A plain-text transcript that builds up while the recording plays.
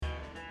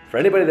For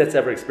anybody that's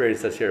ever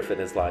experienced us here at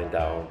Fitness Lying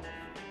Down,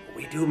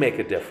 we do make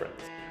a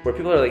difference. Where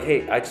people are like,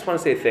 hey, I just want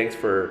to say thanks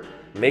for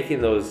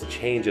making those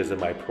changes in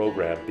my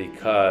program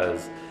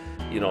because,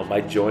 my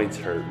joints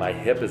hurt. My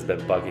hip has been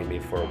bugging me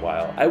for a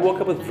while. I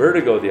woke up with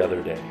vertigo the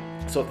other day.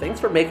 So thanks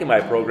for making my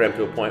program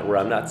to a point where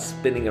I'm not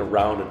spinning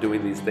around and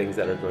doing these things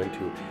that are going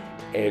to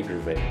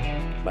aggravate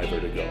my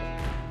vertigo.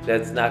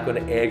 That's not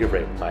going to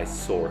aggravate my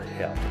sore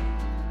hip.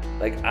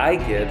 Like, I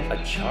get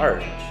a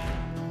charge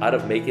out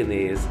of making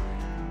these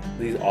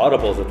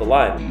audibles at the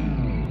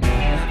line.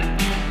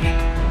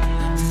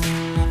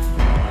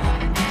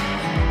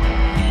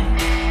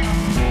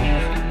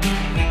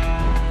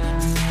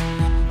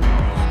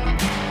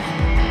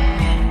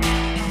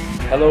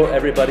 Hello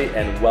everybody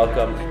and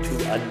welcome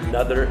to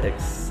another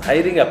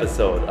exciting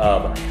episode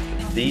of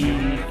the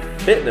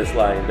Fitness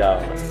Lying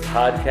Down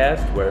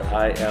podcast, where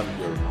I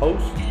am your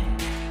host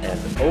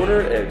and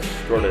owner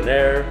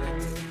extraordinaire,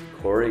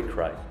 Corey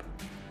Kripe.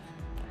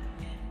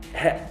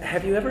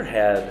 Have you ever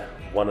had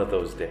one of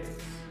those days,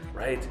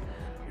 right?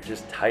 You're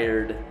just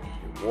tired,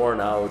 you're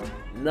worn out,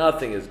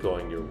 nothing is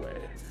going your way.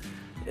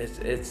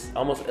 It's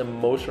almost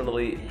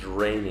emotionally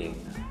draining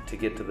to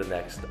get to the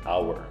next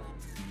hour.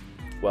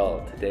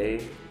 Well,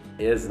 today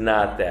is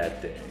not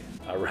that day,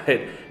 all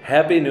right?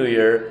 Happy New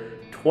Year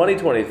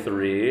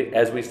 2023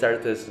 as we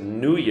start this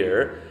new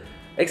year.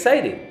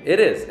 Exciting, it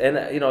is. And,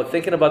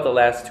 thinking about the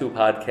last two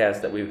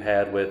podcasts that we've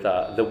had with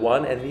the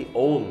one and the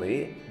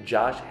only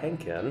Josh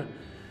Henkin,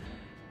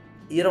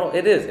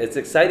 it is. It's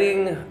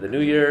exciting, the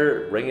new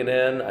year ringing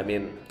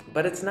in.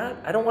 But it's not,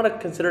 I don't want to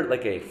consider it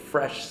like a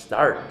fresh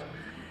start.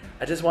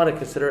 I just want to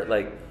consider it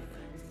like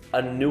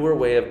a newer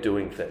way of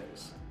doing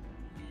things.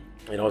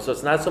 So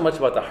it's not so much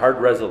about the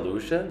hard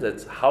resolutions,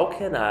 it's how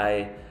can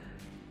I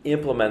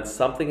implement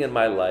something in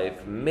my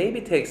life,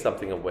 maybe take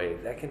something away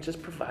that can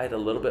just provide a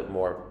little bit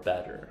more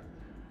better.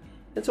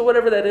 And so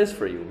whatever that is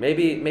for you,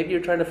 maybe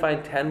you're trying to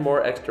find 10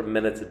 more extra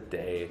minutes a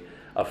day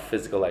of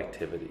physical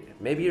activity.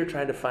 Maybe you're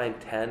trying to find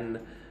 10,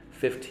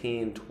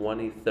 15,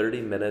 20,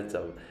 30 minutes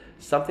of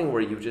something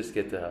where you just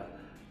get to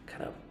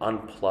kind of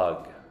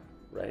unplug,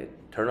 right?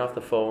 Turn off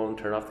the phone,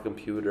 turn off the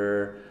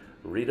computer,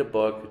 read a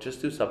book,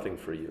 just do something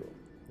for you.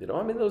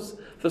 Those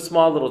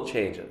small little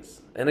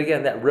changes. And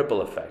again, that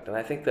ripple effect. And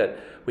I think that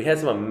we had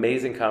some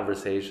amazing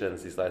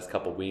conversations these last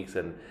couple weeks.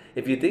 And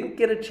if you didn't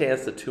get a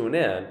chance to tune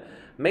in,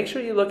 make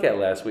sure you look at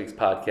last week's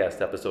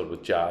podcast episode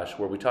with Josh,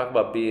 where we talk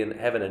about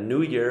having a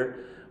new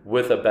year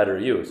with a better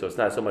you. So it's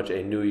not so much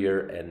a new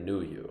year and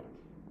new you.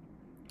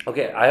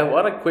 Okay, I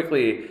want to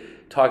quickly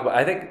talk about,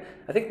 I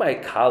think my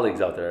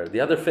colleagues out there, the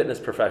other fitness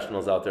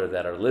professionals out there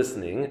that are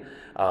listening,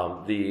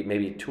 the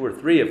maybe 2 or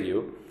 3 of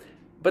you,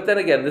 but then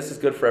again, this is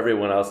good for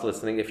everyone else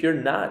listening. If you're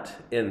not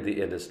in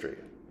the industry,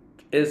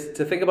 is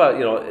to think about,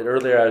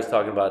 earlier I was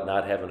talking about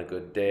not having a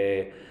good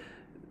day,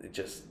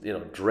 just,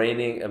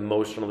 draining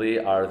emotionally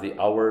are the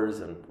hours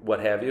and what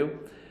have you.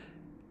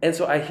 And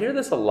so I hear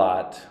this a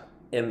lot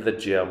in the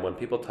gym when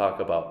people talk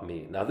about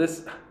me. Now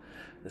this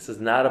is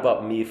not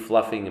about me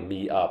fluffing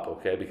me up,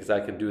 okay? Because I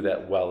can do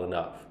that well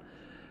enough.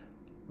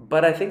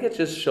 But I think it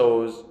just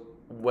shows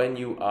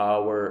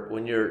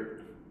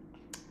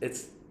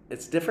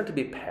it's different to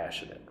be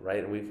passionate,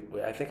 right? And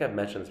I think I've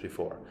mentioned this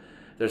before.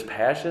 There's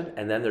passion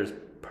and then there's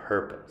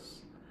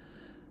purpose.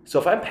 So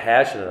if I'm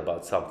passionate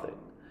about something,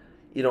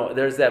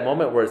 there's that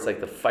moment where it's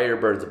like the fire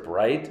burns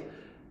bright,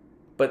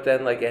 but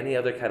then like any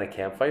other kind of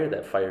campfire,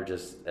 that fire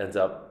just ends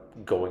up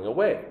going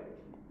away.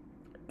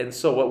 And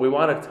so what we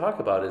want to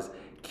talk about is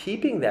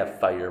keeping that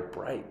fire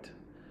bright.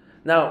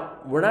 Now,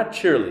 we're not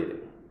cheerleading,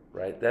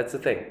 right? That's the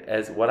thing.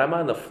 When I'm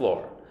on the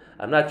floor,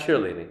 I'm not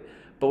cheerleading.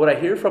 But what I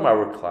hear from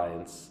our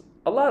clients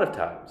a lot of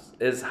times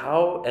is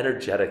how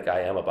energetic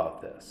I am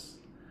about this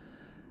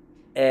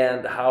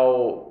and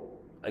how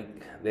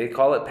they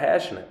call it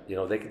passionate.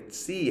 They can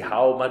see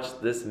how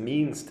much this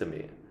means to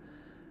me.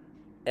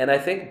 And I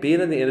think being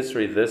in the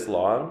industry this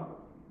long,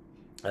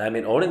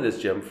 owning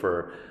this gym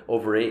for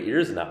over 8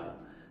 years now,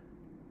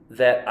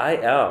 that I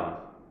am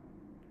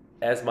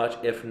as much,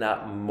 if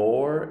not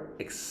more,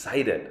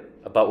 excited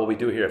about what we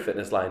do here at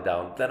Fitness Lying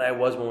Down than I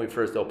was when we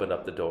first opened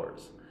up the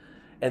doors.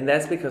 And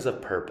that's because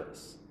of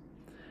purpose.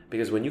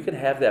 Because when you can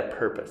have that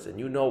purpose and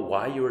you know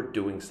why you are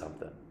doing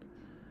something,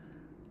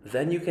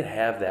 then you can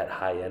have that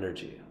high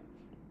energy.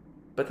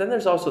 But then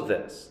there's also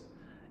this.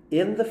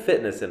 In the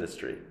fitness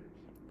industry,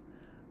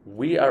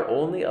 we are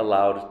only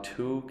allowed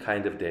 2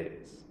 kind of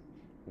days.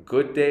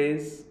 Good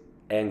days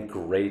and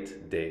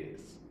great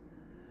days.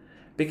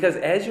 Because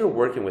as you're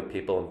working with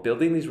people and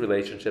building these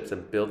relationships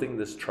and building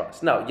this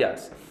trust, now,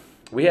 yes,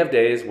 we have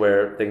days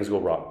where things go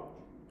wrong.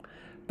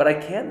 But I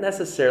can't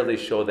necessarily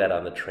show that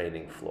on the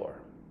training floor.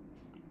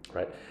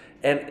 Right?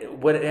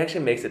 And what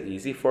actually makes it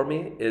easy for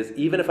me is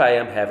even if I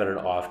am having an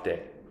off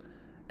day,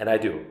 and I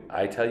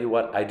tell you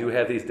what, I do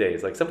have these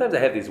days. Like sometimes I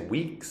have these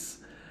weeks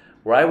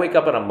where I wake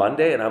up on a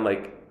Monday and I'm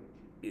like,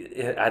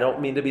 I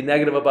don't mean to be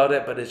negative about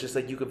it, but it's just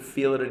like you can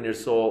feel it in your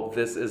soul.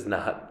 This is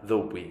not the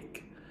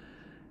week.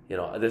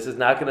 This is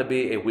not going to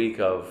be a week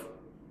of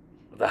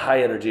the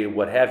high energy,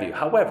 what have you.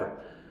 However,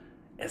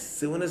 as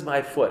soon as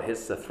my foot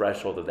hits the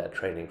threshold of that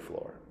training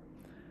floor,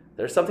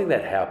 there's something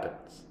that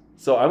happens.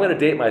 So I'm going to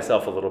date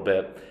myself a little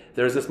bit.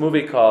 There's this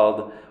movie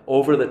called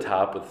Over the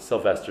Top with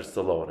Sylvester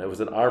Stallone. It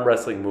was an arm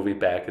wrestling movie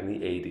back in the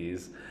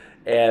 80s.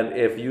 And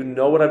if you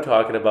know what I'm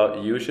talking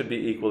about, you should be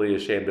equally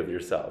ashamed of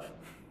yourself.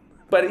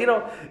 But,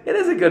 it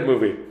is a good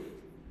movie.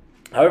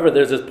 However,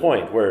 there's this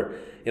point where,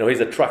 he's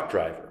a truck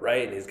driver,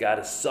 right? And he's got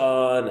a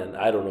son, and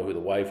I don't know who the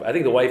wife, I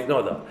think the wife, I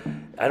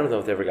don't know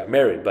if they ever got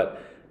married,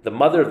 but the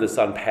mother of the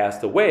son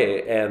passed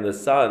away, and the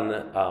son,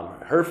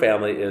 her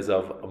family is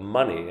of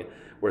money,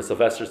 where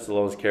Sylvester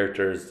Stallone's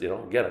character is,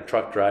 again, a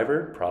truck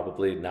driver,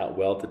 probably not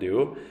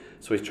well-to-do.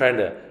 So he's trying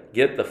to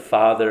get the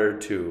father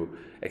to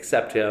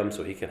accept him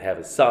so he can have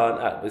his son.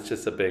 It's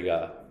just a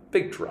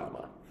big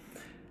drama.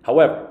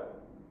 However,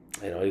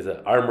 he's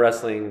an arm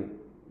wrestling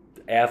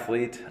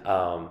athlete.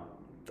 I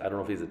don't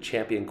know if he's a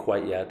champion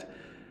quite yet,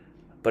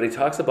 but he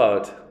talks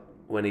about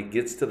when he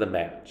gets to the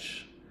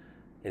match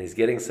and he's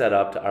getting set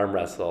up to arm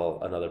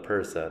wrestle another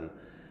person,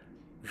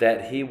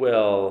 that he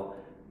will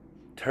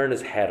turn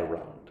his head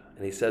around.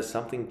 And he says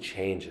something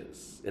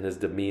changes in his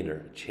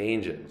demeanor,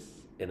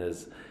 changes in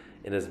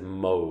his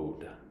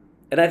mode.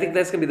 And I think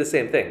that's going to be the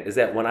same thing, is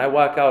that when I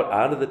walk out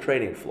onto the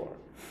training floor,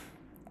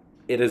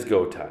 it is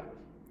go time.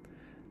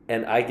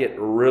 And I get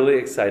really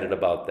excited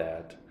about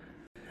that.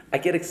 I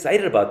get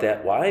excited about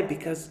that. Why?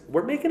 Because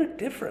we're making a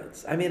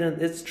difference. I mean,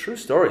 it's a true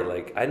story.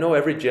 Like, I know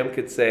every gym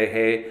could say,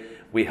 hey,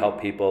 we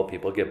help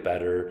people get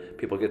better,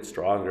 people get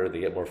stronger, they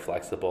get more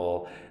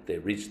flexible, they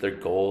reach their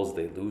goals,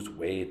 they lose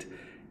weight.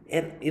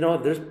 And,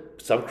 there's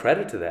some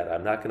credit to that.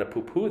 I'm not going to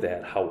poo-poo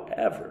that.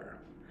 However,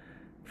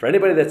 for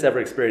anybody that's ever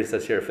experienced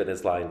this here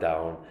Fitness Lying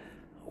Down,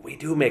 we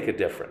do make a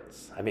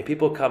difference. I mean,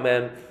 people come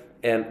in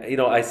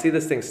and, I see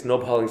this thing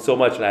snowballing so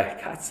much, and I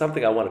got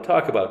something I want to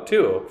talk about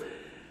too.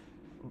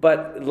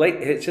 But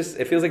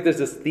it feels like there's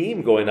this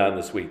theme going on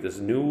this week, this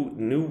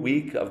new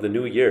week of the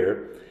new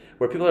year,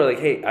 where people are like,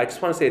 hey, I just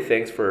want to say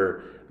thanks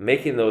for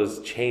making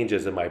those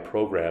changes in my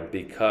program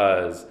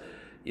because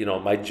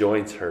my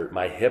joints hurt.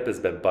 My hip has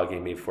been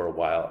bugging me for a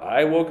while.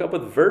 I woke up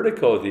with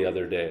vertigo the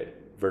other day.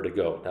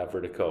 Vertigo, not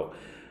vertigo.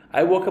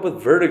 I woke up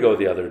with vertigo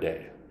the other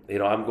day.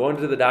 I'm going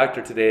to the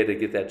doctor today to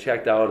get that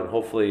checked out and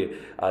hopefully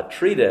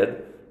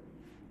treated.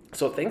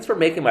 So thanks for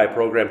making my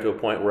program to a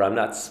point where I'm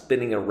not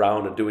spinning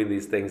around and doing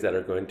these things that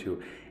are going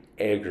to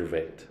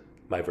aggravate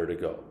my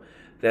vertigo.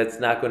 That's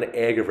not going to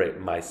aggravate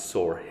my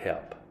sore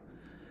hip.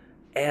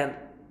 And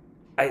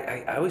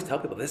I always tell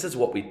people, this is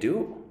what we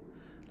do.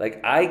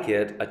 Like, I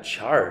get a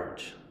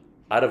charge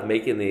out of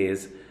making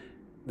these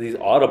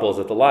audibles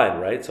at the line,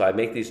 right? So I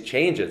make these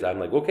changes. I'm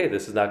like, okay,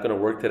 this is not going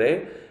to work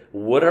today.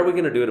 What are we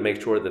going to do to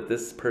make sure that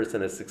this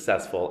person is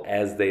successful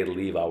as they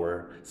leave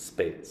our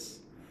space?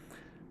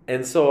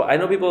 And so I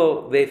know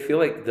people, they feel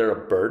like they're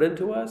a burden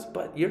to us,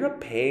 but you're a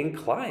paying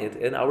client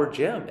in our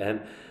gym.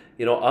 And,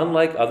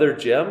 unlike other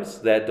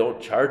gyms that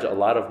don't charge a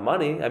lot of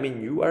money, I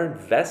mean, you are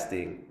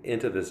investing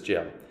into this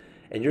gym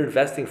and you're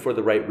investing for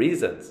the right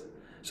reasons.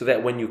 So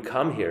that when you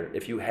come here,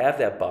 if you have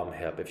that bum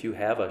hip, if you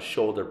have a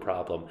shoulder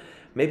problem,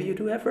 maybe you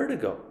do have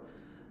vertigo.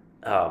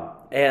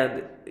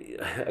 And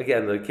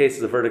again, the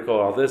cases of vertigo,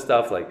 all this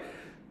stuff, like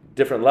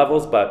different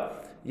levels,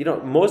 but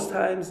most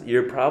times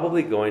you're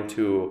probably going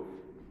to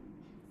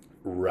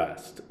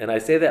rest. And I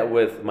say that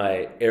with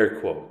my air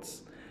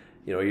quotes.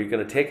 You're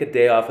going to take a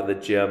day off of the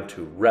gym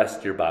to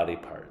rest your body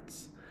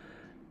parts.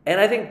 And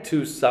I think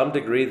to some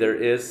degree there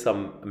is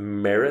some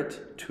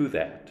merit to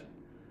that.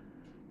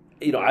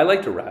 I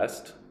like to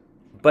rest,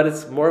 but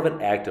it's more of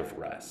an active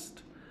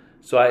rest.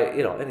 So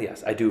and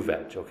yes, I do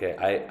veg, okay?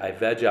 I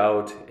veg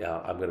out,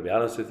 I'm going to be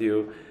honest with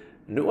you.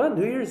 New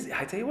Year's,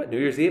 I tell you what, New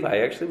Year's Eve, I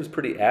actually was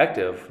pretty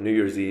active New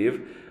Year's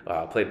Eve.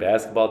 Played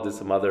basketball, did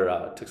some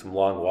other, took some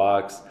long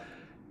walks.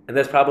 And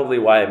that's probably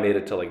why I made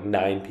it till like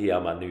 9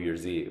 p.m. on New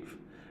Year's Eve.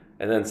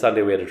 And then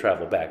Sunday we had to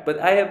travel back. But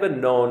I have been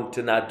known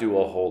to not do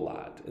a whole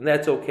lot. And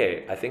that's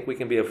okay. I think we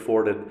can be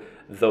afforded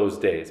those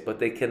days. But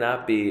they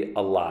cannot be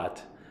a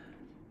lot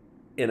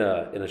in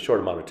a short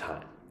amount of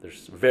time. They're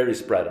very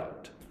spread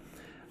out.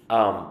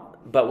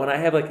 But when I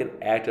have like an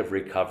active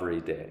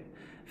recovery day,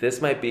 this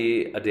might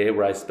be a day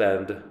where I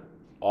spend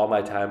all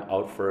my time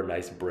out for a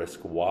nice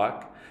brisk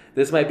walk.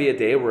 This might be a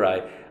day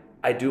where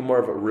I do more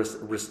of a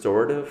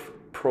restorative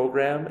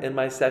program in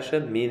my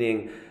session,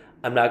 meaning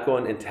I'm not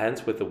going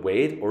intense with the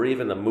weight or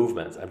even the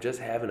movements. I'm just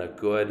having a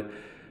good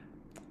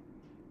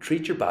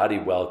treat your body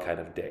well kind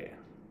of day.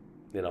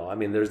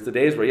 There's the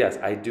days where, yes,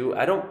 I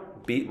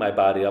don't beat my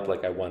body up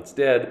like I once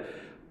did,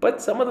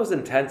 but some of those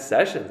intense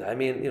sessions,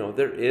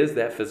 there is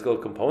that physical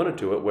component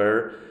to it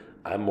where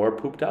I'm more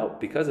pooped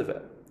out because of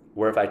it.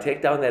 Where if I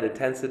take down that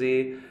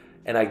intensity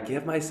and I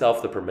give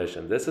myself the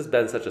permission, this has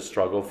been such a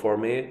struggle for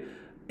me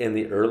in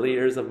the early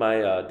years of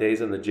my days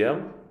in the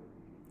gym,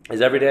 is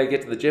every day I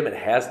get to the gym, it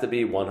has to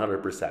be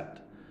 100%.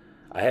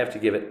 I have to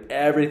give it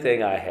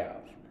everything I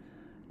have,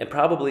 and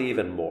probably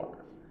even more.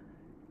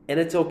 And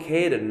it's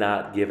okay to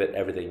not give it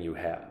everything you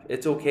have.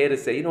 It's okay to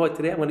say, you know what,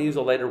 today I'm going to use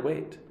a lighter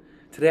weight.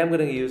 Today I'm going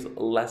to use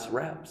less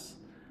reps.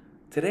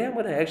 Today I'm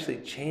going to actually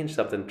change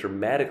something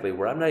dramatically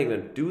where I'm not even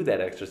going to do that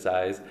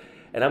exercise,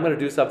 and I'm going to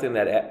do something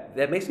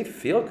that makes me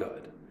feel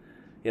good.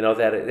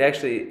 That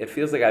it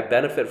feels like I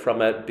benefit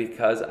from it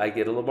because I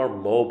get a little more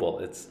mobile.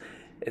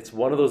 It's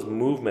one of those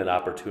movement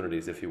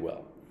opportunities, if you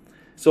will.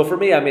 So for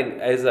me, I mean,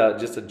 as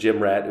just a gym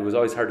rat, it was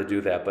always hard to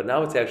do that, but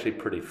now it's actually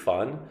pretty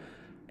fun.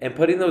 And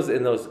putting those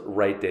in those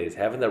right days,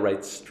 having the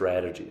right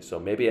strategy. So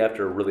maybe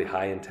after a really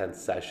high intense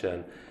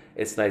session,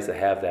 it's nice to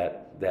have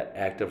that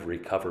active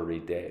recovery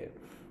day.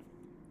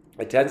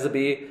 It tends to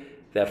be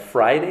that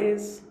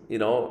Fridays,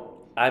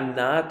 I'm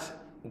not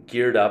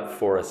geared up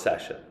for a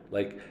session.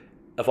 Like,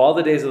 of all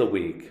the days of the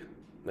week,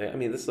 I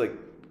mean, this is like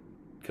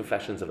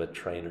confessions of a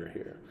trainer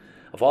here.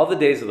 Of all the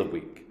days of the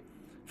week,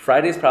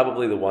 Friday's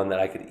probably the one that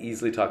I could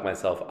easily talk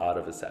myself out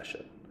of a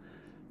session.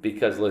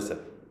 Because listen,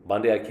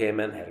 Monday I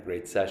came in, had a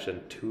great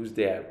session.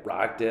 Tuesday I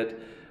rocked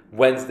it.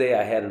 Wednesday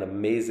I had an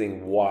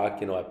amazing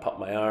walk. I pumped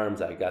my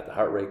arms, I got the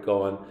heart rate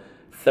going.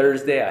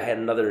 Thursday I had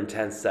another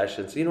intense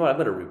session. So you know what, I'm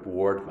going to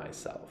reward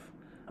myself.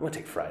 I'm going to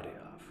take Friday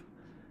off.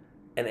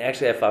 And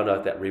actually I found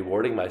out that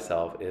rewarding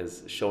myself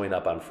is showing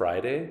up on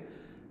Friday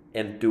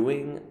and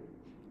doing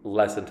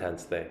less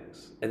intense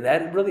things. And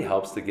that really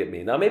helps to get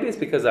me. Now maybe it's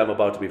because I'm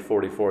about to be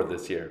 44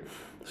 this year.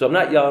 So I'm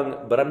not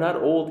young, but I'm not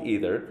old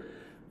either.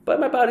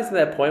 But my body's in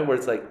that point where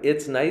it's like,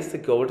 it's nice to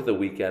go into the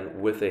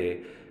weekend with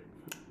a,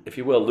 if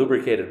you will,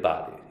 lubricated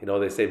body.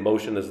 They say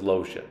motion is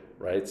lotion,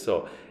 right?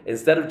 So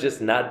instead of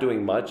just not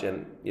doing much,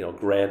 and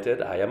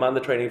granted, I am on the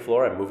training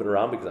floor, I'm moving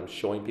around because I'm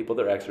showing people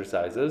their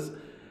exercises,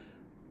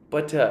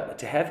 but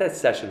to have that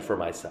session for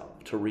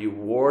myself, to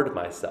reward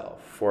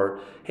myself for,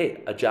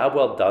 hey, a job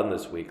well done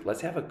this week.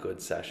 Let's have a good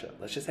session.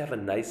 Let's just have a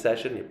nice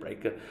session. You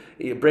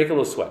break a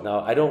little sweat. Now,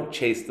 I don't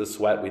chase the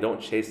sweat. We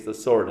don't chase the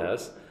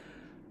soreness.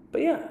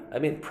 But yeah, I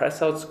mean,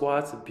 press out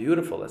squats,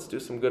 beautiful. Let's do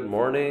some good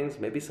mornings,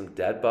 maybe some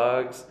dead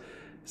bugs,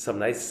 some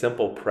nice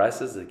simple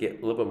presses to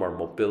get a little bit more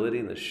mobility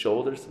in the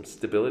shoulder, some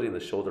stability in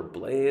the shoulder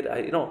blade.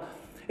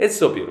 It's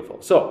so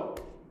beautiful. So,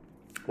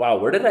 wow,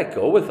 where did I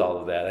go with all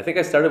of that? I think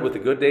I started with the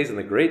good days and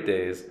the great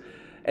days,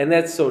 and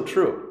that's so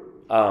true.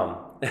 I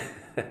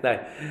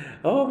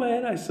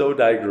so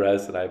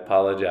digress, and I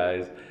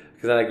apologize,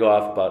 because then I go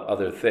off about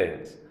other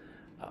things.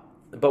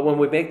 But when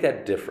we make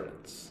that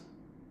difference,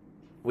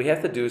 we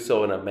have to do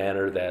so in a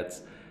manner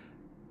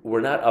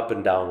we're not up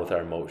and down with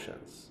our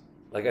emotions.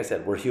 Like I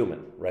said, we're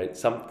human, right?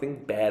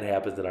 Something bad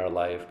happens in our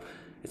life.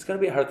 It's going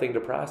to be a hard thing to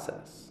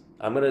process.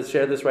 I'm going to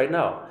share this right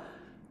now.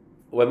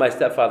 When my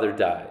stepfather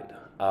died,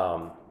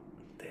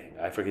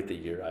 I forget the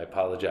year, I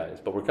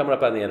apologize, but we're coming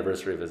up on the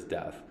anniversary of his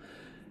death.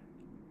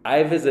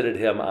 I visited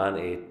him on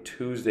a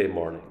Tuesday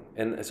morning.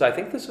 And so I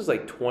think this was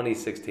like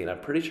 2016.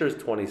 I'm pretty sure it's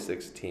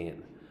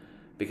 2016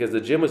 because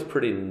the gym was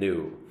pretty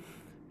new.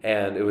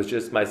 And it was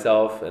just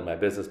myself and my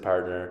business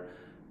partner.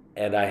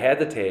 And I had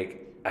to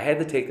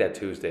take that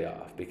Tuesday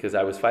off because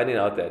I was finding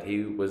out that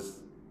he was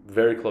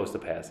very close to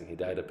passing. He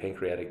died of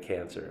pancreatic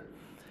cancer.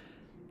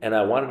 And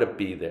I wanted to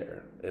be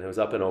there. And it was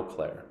up in Eau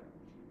Claire.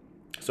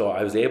 So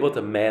I was able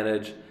to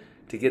manage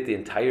to get the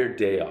entire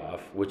day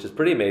off, which is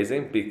pretty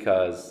amazing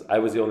because I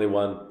was the only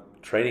one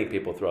training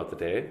people throughout the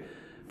day.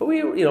 But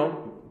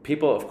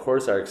people of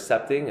course are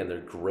accepting and they're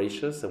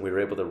gracious, and we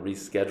were able to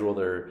reschedule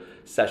their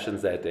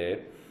sessions that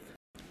day.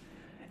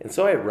 And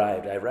so I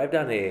arrived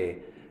on a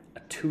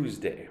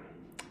Tuesday,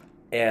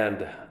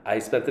 and I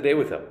spent the day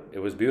with him. It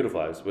was beautiful.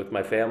 I was with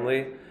my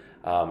family.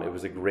 It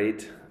was a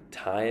great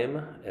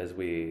time as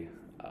we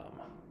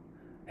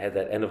had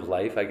that end of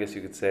life, I guess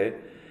you could say.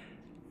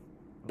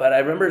 But I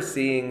remember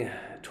seeing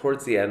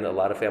towards the end, a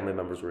lot of family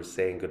members were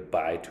saying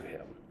goodbye to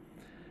him.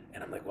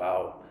 And I'm like,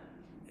 wow,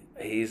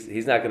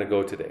 he's not going to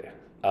go today.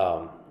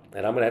 And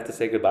I'm going to have to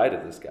say goodbye to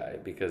this guy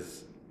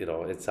because,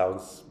 it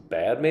sounds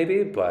bad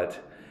maybe, but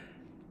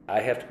I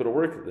have to go to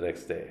work the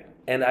next day.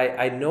 And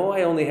I know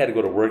I only had to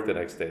go to work the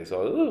next day,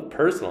 so a little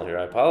personal here.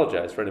 I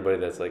apologize for anybody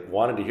that's like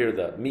wanted to hear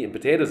the meat and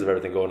potatoes of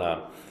everything going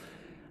on.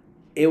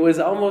 It was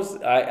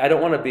almost, I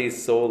don't want to be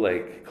so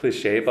like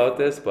cliche about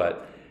this,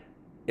 but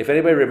if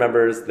anybody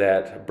remembers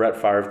that Brett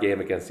Favre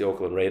game against the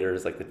Oakland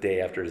Raiders, like the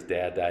day after his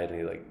dad died, and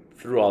he like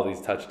threw all these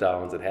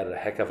touchdowns and had a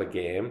heck of a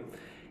game,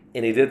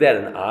 and he did that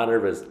in honor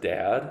of his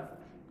dad,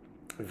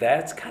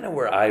 that's kind of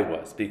where I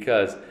was,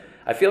 because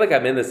I feel like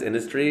I'm in this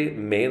industry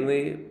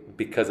mainly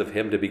because of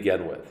him to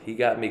begin with. He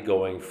got me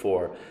going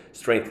for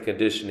strength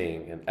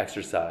conditioning and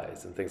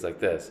exercise and things like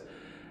this.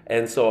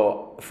 And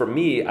so for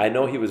me, I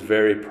know he was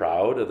very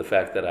proud of the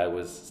fact that I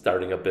was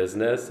starting a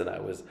business and I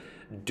was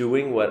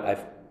doing what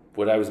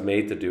I was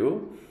made to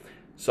do.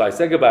 So I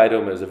said goodbye to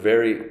him. It was a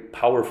very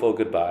powerful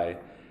goodbye.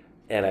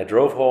 And I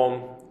drove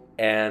home,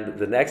 and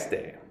the next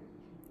day,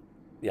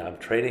 I'm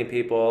training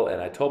people,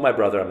 and I told my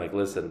brother, I'm like,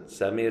 listen,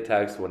 send me a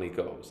text when he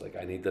goes. Like,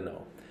 I need to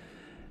know.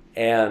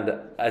 And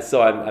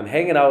so I'm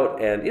hanging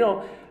out, and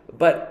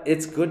but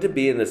it's good to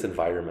be in this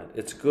environment.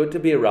 It's good to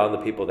be around the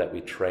people that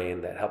we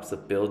train, that helps to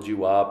build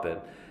you up and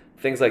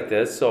things like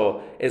this.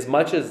 So as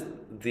much as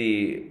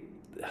the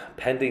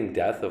pending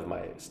death of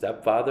my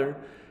stepfather,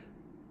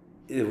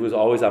 it was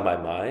always on my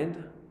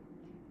mind,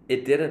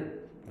 it didn't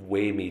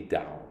weigh me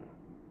down.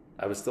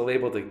 I was still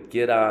able to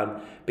get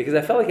on because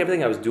I felt like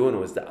everything I was doing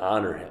was to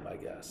honor him, I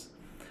guess.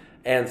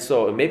 And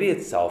so maybe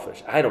it's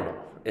selfish. I don't know.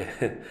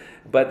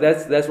 But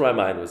that's where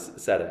my mind was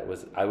set at,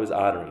 was I was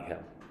honoring him.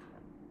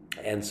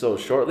 And so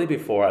shortly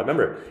before, I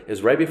remember it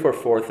was right before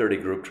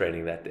 4:30 group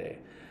training that day.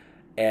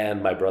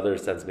 And my brother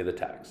sends me the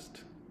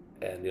text.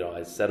 And,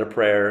 I said a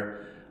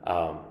prayer,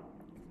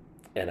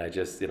 and I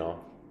just,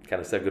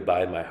 kind of said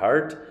goodbye in my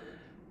heart.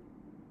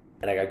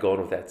 And I got going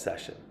with that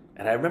session.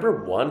 And I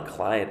remember one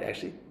client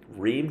actually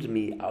reamed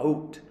me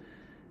out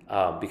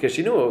because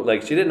she knew,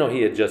 she didn't know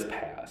he had just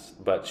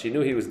passed, but she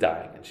knew he was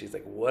dying. And she's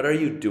like, "What are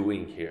you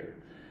doing here?"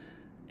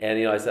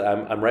 And, I said,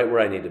 I'm right where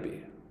I need to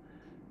be.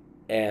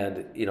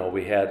 And,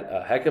 we had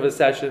a heck of a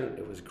session.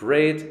 It was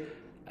great.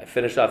 I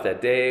finished off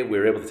that day. We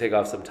were able to take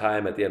off some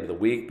time at the end of the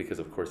week because,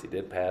 of course, he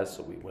did pass.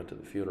 So we went to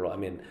the funeral.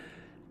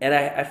 And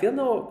I feel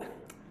no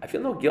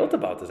guilt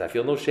about this. I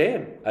feel no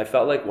shame. I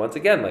felt like, once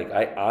again,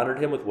 I honored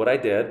him with what I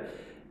did,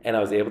 and I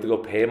was able to go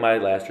pay my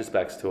last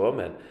respects to him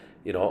and,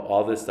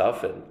 all this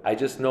stuff. And I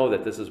just know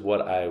that this is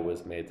what I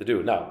was made to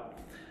do. Now,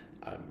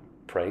 I'm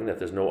praying that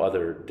there's no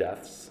other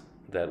deaths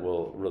that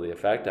will really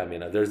affect.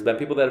 There's been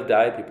people that have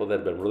died, people that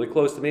have been really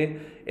close to me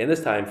in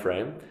this time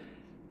frame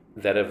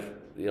that have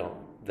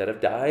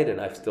died,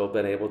 and I've still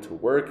been able to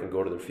work and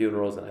go to their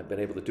funerals, and I've been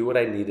able to do what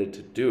I needed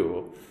to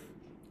do.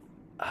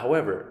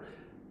 However,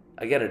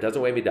 again, it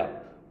doesn't weigh me down,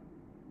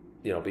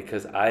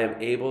 because I am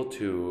able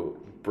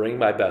to bring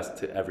my best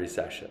to every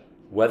session,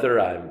 whether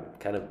I'm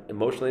kind of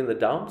emotionally in the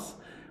dumps,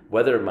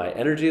 whether my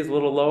energy is a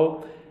little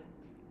low.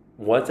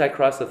 Once I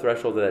cross the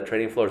threshold of that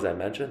training floor, as I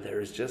mentioned, there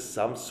is just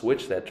some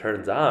switch that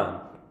turns on.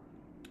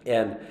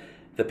 And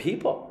the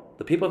people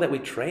that we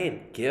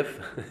train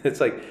give,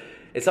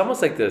 it's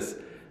almost like this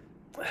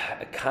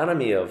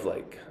economy of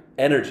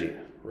energy,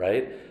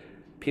 right?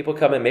 People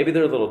come in, maybe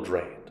they're a little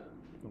drained,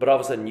 but all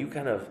of a sudden you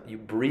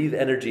breathe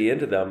energy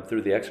into them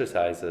through the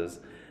exercises.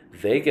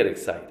 They get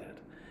excited.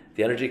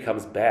 The energy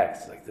comes back.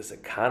 It's like this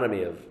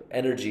economy of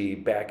energy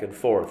back and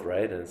forth,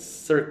 right? And it's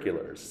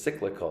circular,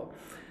 cyclical.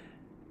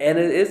 And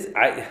it is,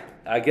 I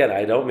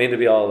don't mean to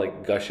be all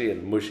gushy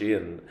and mushy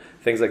and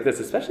things like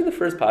this, especially the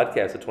first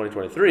podcast of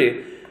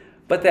 2023,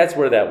 but that's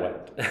where that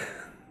went.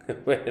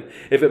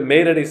 If it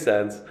made any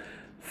sense,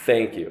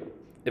 thank you.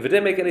 If it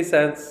didn't make any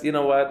sense, you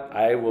know what?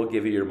 I will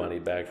give you your money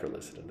back for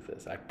listening to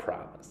this. I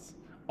promise.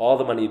 All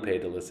the money you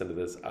paid to listen to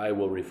this, I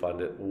will refund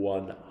it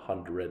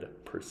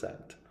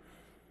 100%.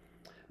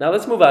 Now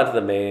let's move on to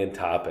the main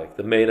topic,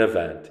 the main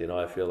event.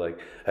 I feel like,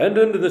 and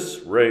into this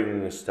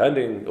ring,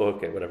 standing,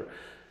 okay, whatever.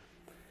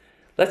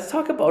 Let's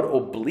talk about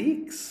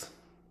obliques.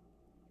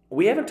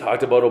 We haven't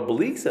talked about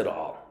obliques at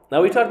all.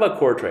 Now we talked about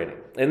core training,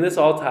 and this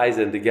all ties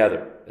in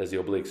together as the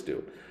obliques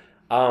do.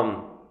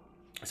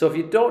 So if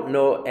you don't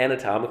know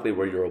anatomically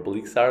where your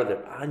obliques are,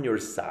 they're on your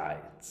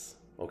sides,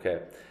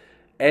 okay?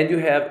 And you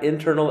have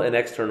internal and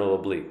external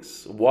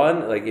obliques.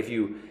 One, if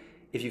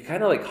you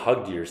kind of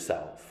hugged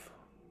yourself,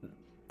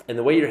 and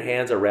the way your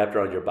hands are wrapped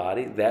around your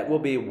body, that will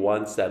be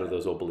one set of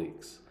those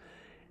obliques.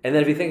 And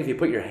then if you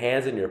put your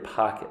hands in your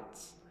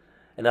pockets,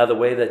 and now the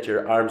way that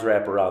your arms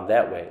wrap around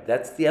that way,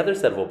 that's the other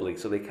set of obliques.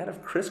 So they kind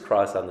of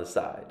crisscross on the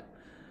side.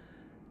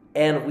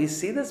 And we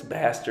see this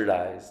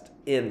bastardized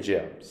in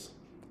gyms.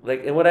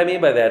 And what I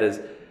mean by that is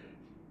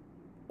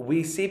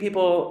we see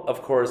people,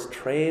 of course,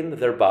 train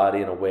their body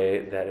in a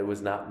way that it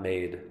was not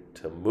made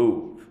to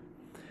move.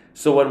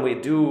 So when we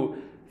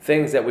do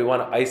things that we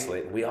want to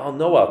isolate, and we all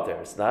know out there,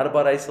 it's not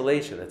about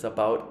isolation, it's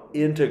about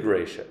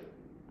integration.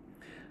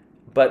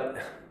 But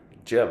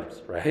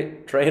gyms,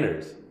 right?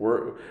 Trainers,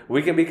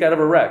 we can be kind of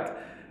a wreck.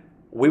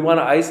 We want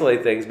to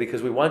isolate things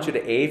because we want you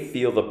to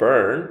feel the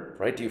burn,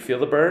 right? Do you feel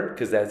the burn?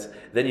 Because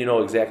then you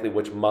know exactly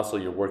which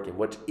muscle you're working,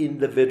 which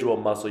individual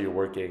muscle you're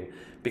working,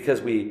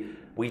 because we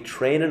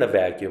train in a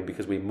vacuum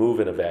because we move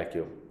in a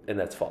vacuum, and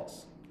that's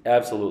false.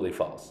 Absolutely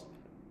false.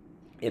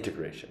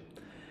 Integration.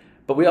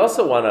 But we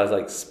also want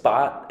to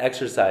spot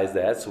exercise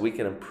that so we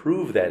can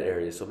improve that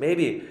area. So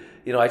maybe,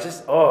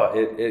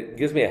 it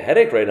gives me a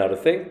headache right now to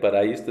think, but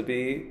I used to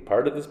be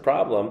part of this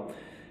problem,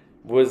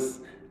 was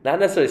not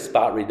necessarily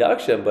spot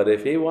reduction, but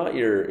if you want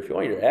your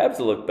abs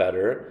to look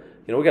better,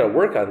 we got to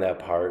work on that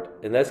part,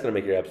 and that's going to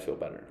make your abs feel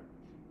better.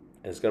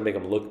 And it's going to make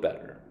them look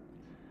better.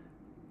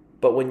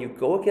 But when you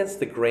go against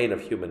the grain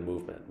of human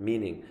movement,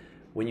 meaning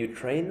when you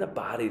train the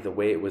body the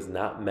way it was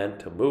not meant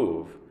to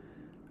move,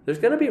 there's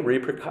going to be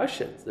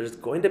repercussions. There's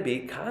going to be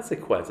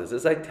consequences.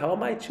 As I tell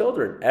my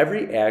children,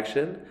 every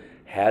action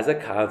has a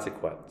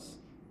consequence.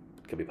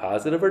 It can be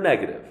positive or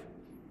negative.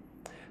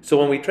 So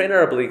when we train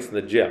our obliques in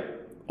the gym,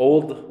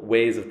 old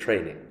ways of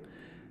training,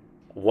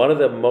 one of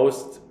the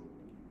most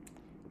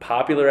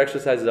popular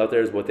exercises out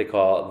there is what they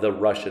call the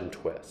Russian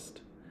twist.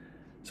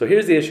 So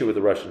here's the issue with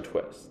the Russian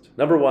twist.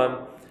 Number one,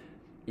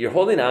 you're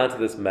holding on to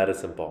this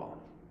medicine ball.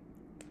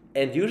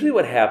 And usually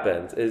what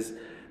happens is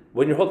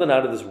when you're holding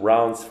on to this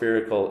round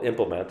spherical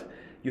implement,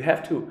 you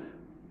have to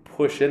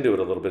push into it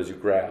a little bit as you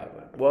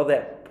grab. Well,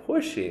 that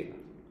pushing,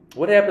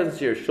 what happens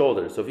to your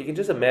shoulders? So if you can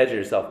just imagine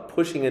yourself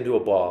pushing into a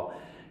ball,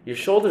 your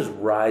shoulders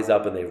rise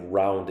up and they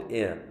round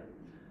in.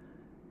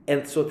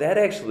 And so that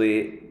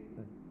actually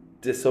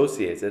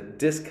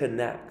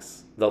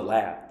disconnects the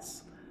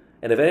lats.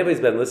 And if anybody's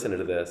been listening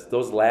to this,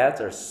 those lats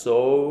are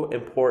so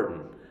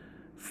important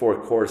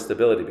for core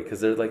stability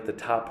because they're like the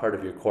top part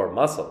of your core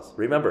muscles.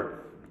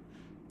 Remember,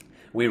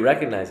 we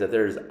recognize that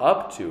there's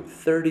up to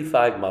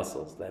 35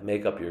 muscles that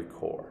make up your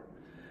core.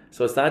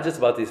 So it's not just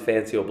about these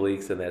fancy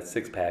obliques and that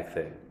six-pack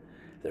thing.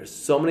 There's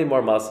so many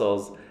more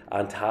muscles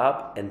on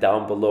top and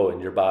down below in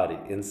your body,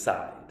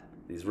 inside.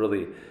 These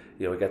really,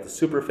 we got the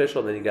superficial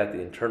and then you got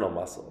the internal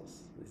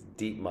muscles, these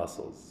deep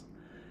muscles.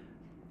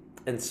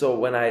 And so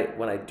when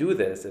I do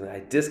this and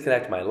I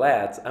disconnect my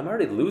lats, I'm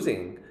already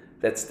losing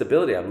that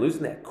stability. I'm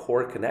losing that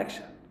core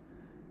connection.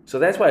 So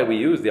that's why we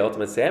use the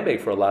ultimate sandbag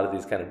for a lot of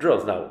these kind of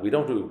drills. Now, we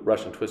don't do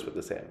Russian twist with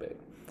the sandbag.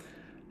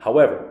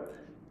 However,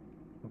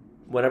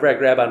 whenever I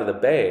grab onto the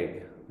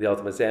bag, the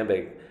ultimate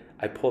sandbag,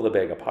 I pull the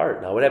bag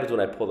apart. Now, what happens when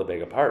I pull the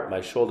bag apart?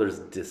 My shoulders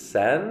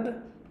descend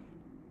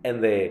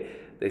and they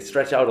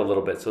stretch out a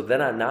little bit. So then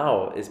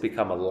now it's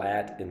become a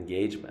lat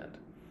engagement.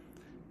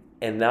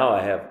 And now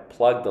I have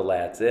plugged the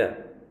lats in.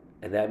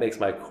 And that makes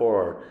my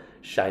core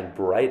shine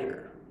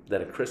brighter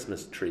than a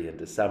Christmas tree in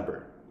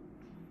December.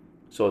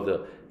 So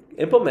the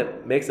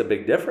implement makes a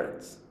big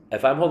difference.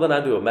 If I'm holding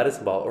onto a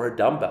medicine ball or a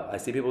dumbbell, I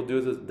see people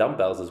do this with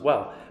dumbbells as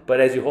well. But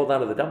as you hold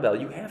onto the dumbbell,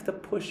 you have to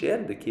push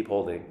in to keep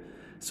holding.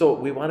 So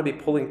we want to be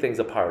pulling things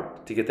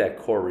apart to get that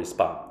core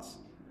response.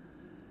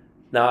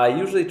 Now, I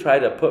usually try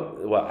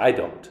to I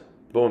don't.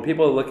 But when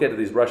people look at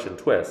these Russian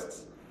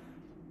twists,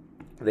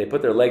 they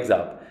put their legs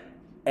up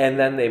and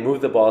then they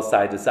move the ball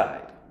side to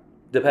side.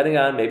 Depending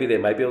on, maybe they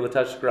might be able to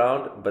touch the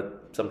ground,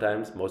 but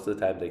sometimes, most of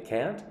the time, they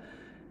can't.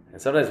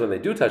 And sometimes when they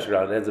do touch the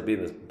ground, it ends up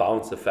being this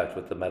bounce effect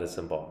with the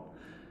medicine ball.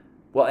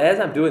 Well, as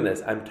I'm doing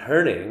this, I'm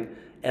turning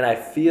and I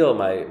feel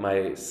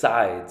my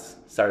sides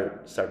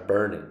start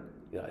burning.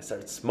 I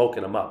start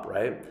smoking them up,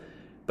 right?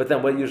 But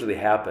then what usually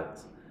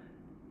happens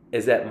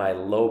is that my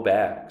low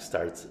back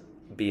starts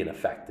being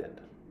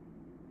affected.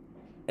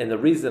 And the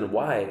reason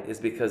why is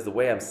because the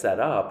way I'm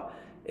set up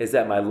is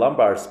that my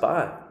lumbar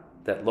spine,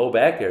 that low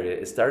back area,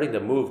 is starting to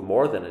move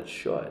more than it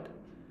should.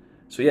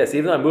 So yes,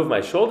 even though I move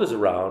my shoulders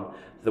around,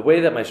 the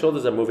way that my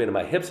shoulders are moving and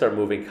my hips are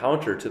moving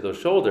counter to those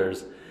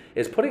shoulders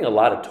is putting a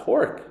lot of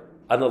torque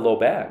on the low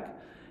back.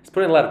 It's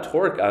putting a lot of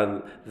torque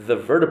on the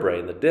vertebrae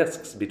and the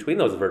discs between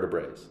those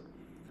vertebrae.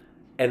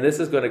 And this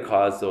is going to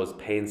cause those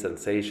pain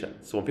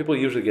sensations. So when people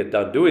usually get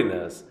done doing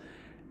this,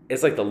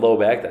 it's like the low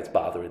back that's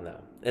bothering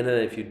them. And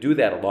then if you do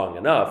that long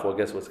enough, well,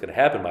 guess what's going to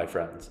happen, my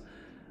friends?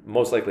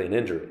 Most likely an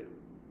injury.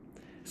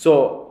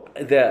 So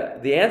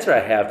the answer I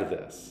have to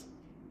this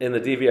in the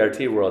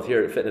DVRT world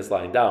here at Fitness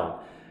Lying Down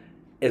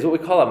is what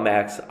we call a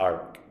max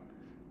arc.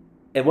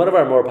 In one of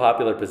our more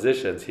popular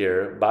positions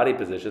here, body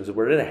positions,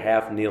 we're in a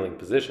half kneeling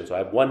position. So I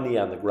have one knee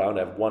on the ground,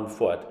 I have one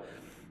foot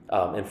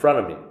in front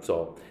of me.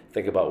 So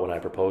think about when I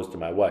proposed to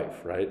my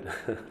wife, right?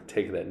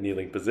 Taking that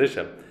kneeling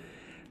position.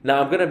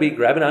 Now I'm going to be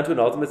grabbing onto an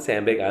ultimate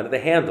sandbag onto the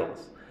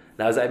handles.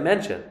 Now, as I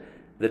mentioned,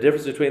 the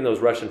difference between those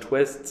Russian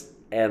twists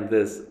and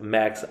this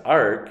max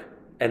arc,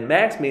 and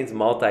max means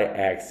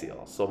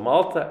multi-axial. So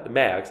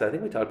max, I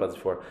think we talked about this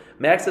before.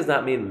 Max does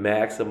not mean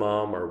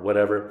maximum or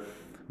whatever.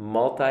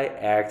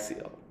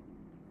 Multi-axial.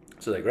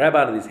 So I grab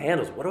onto these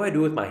handles. What do I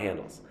do with my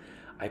handles?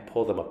 I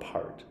pull them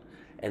apart.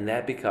 And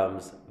that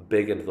becomes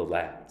big into the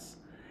lats.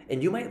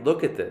 And you might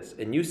look at this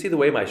and you see the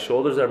way my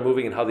shoulders are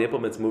moving and how the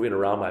implement's moving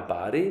around my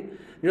body.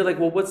 And you're like,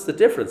 well, what's the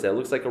difference? That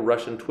looks like a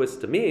Russian twist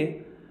to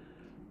me.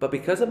 But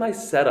because of my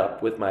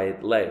setup with my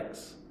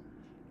legs,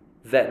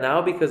 that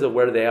now because of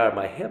where they are,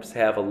 my hips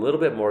have a little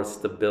bit more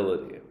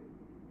stability.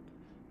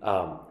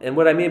 And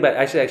what I mean by,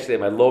 actually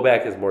my low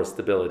back has more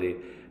stability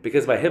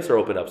because my hips are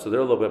opened up, so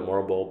they're a little bit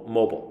more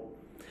mobile.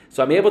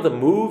 So I'm able to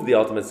move the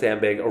ultimate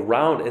sandbag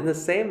around in the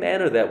same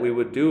manner that we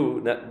would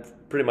do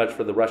pretty much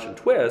for the Russian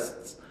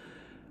twists,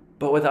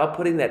 but without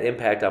putting that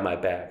impact on my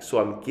back. So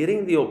I'm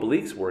getting the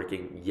obliques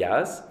working,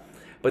 yes,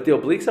 but the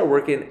obliques are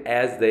working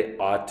as they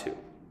ought to.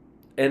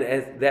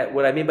 And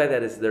what I mean by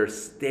that is they're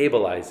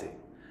stabilizing.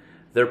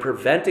 They're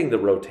preventing the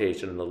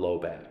rotation in the low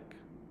back.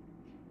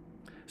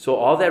 So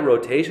all that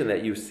rotation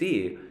that you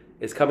see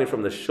is coming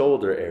from the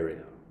shoulder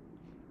area,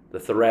 the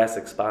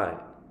thoracic spine.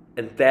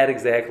 And that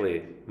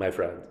exactly, my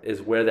friend,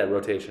 is where that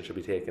rotation should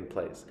be taking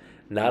place,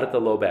 not at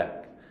the low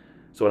back.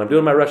 So when I'm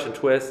doing my Russian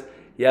twist,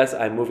 yes,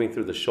 I'm moving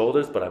through the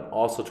shoulders, but I'm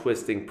also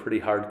twisting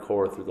pretty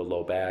hardcore through the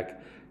low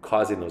back,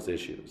 causing those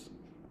issues.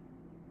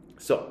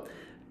 So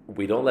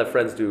we don't let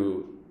friends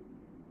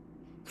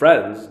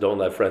don't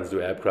let friends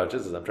do ab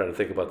crunches, as I'm trying to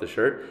think about the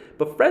shirt,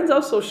 but friends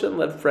also shouldn't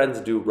let friends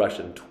do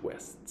Russian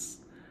twists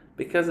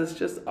because it's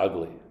just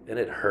ugly and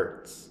it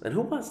hurts. And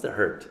who wants to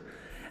hurt?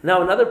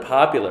 Now, another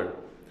popular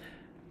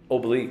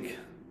oblique,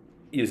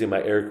 using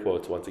my air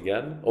quotes once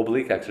again,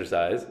 oblique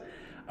exercise,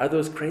 are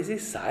those crazy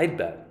side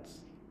bends.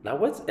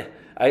 Now,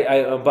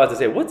 I'm about to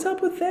say, what's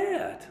up with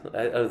that?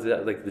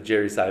 Like the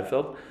Jerry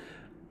Seinfeld.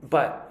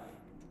 But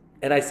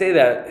And I say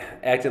that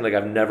acting like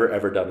I've never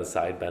ever done a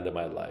side bend in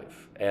my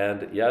life.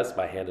 And yes,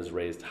 my hand is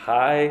raised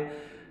high.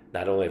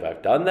 Not only have I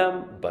done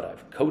them, but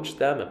I've coached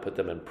them and put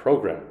them in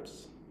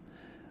programs.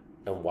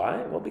 And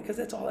why? Well, because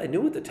that's all I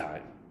knew at the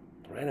time,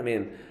 right? I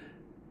mean,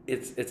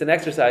 it's an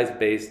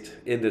exercise-based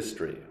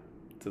industry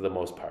to the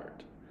most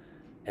part.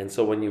 And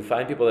so when you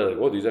find people that are like,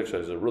 oh, these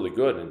exercises are really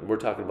good, and we're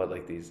talking about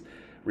like these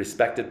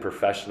respected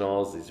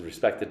professionals, these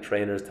respected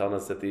trainers telling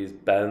us that these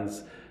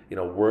bends,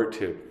 work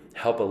to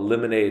help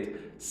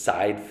eliminate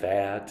side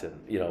fat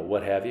and,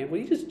 what have you.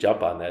 Well, you just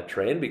jump on that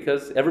train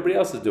because everybody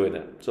else is doing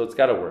it. So it's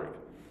got to work.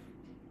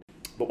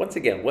 But once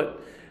again,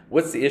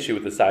 what's the issue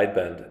with the side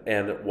bend,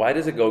 and why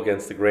does it go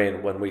against the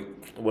grain when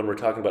we're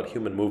talking about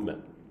human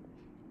movement?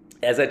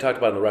 As I talked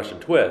about in the Russian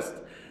twist,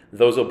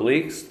 those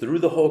obliques through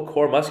the whole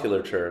core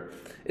musculature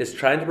is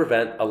trying to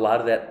prevent a lot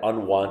of that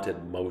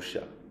unwanted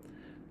motion.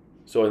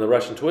 So in the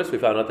Russian twist, we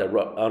found out that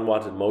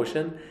unwanted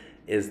motion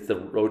is the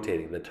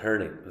rotating, the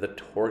turning, the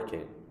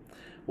torquing.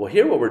 Well,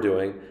 here what we're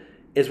doing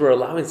is we're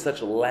allowing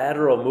such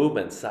lateral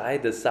movement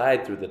side to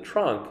side through the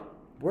trunk.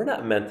 We're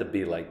not meant to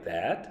be like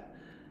that.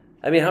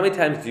 I mean, how many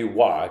times do you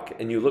walk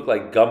and you look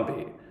like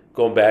Gumby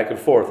going back and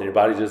forth and your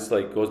body just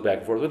like goes back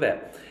and forth with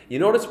that? You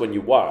notice when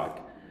you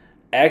walk,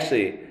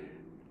 actually,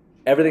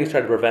 everything's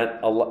trying to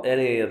prevent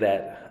any of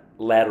that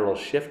lateral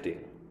shifting.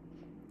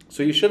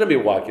 So you shouldn't be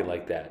walking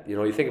like that.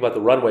 You think about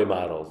the runway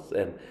models,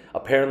 and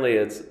apparently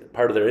it's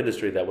part of their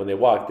industry that when they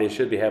walk, they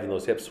should be having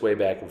those hips sway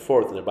back and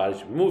forth and their body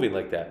should be moving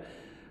like that.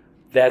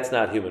 That's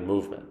not human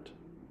movement.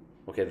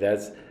 Okay,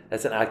 that's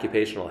an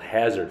occupational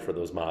hazard for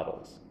those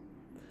models.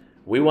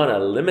 We want to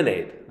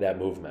eliminate that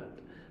movement.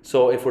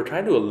 So if we're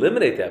trying to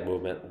eliminate that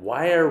movement,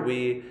 why are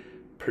we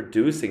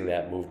producing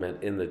that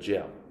movement in the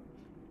gym?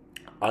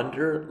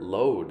 Under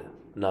load,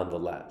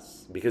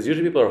 nonetheless. Because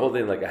usually people are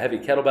holding like a heavy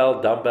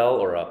kettlebell, dumbbell,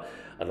 or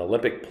an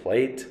Olympic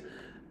plate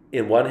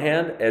in one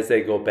hand as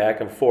they go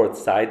back and forth,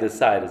 side to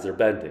side as they're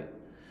bending.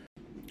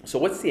 So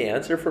what's the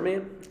answer for me?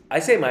 I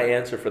say my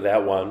answer for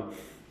that one,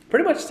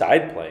 pretty much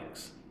side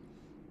planks.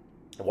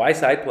 Why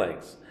side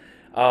planks?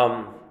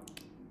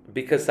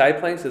 Because side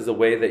planks is a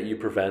way that you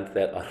prevent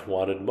that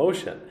unwanted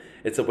motion.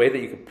 It's a way that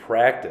you can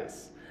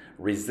practice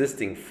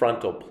resisting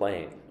frontal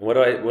plane. What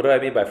do I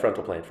mean by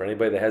frontal plane? For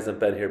anybody that hasn't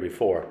been here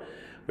before,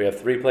 we have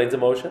 3 planes of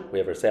motion. We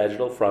have our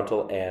sagittal,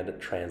 frontal, and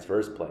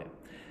transverse plane.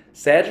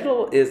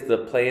 Sagittal is the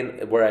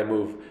plane where I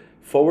move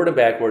forward and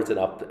backwards and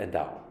up and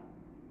down.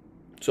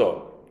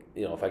 So,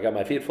 if I got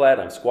my feet flat,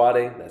 I'm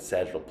squatting, that's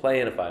sagittal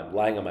plane. If I'm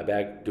lying on my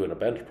back doing a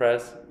bench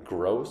press,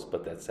 gross,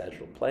 but that's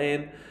sagittal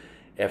plane.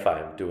 If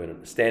I'm doing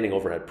a standing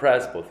overhead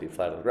press, both feet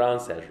flat on the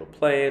ground, sagittal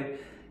plane.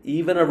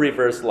 Even a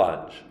reverse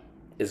lunge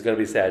is going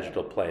to be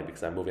sagittal plane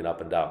because I'm moving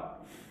up and down.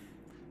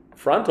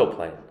 Frontal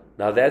plane,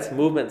 now that's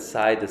movement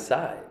side to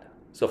side.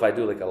 So if I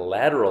do like a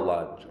lateral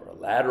lunge or a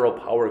lateral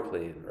power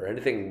clean or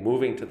anything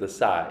moving to the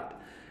side,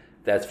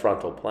 that's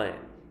frontal plane.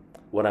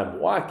 When I'm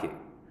walking,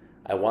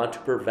 I want to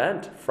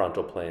prevent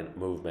frontal plane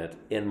movement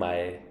in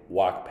my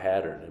walk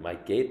pattern, in my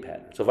gait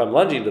pattern. So if I'm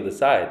lunging to the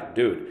side,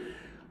 dude,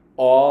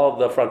 all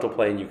the frontal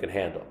plane you can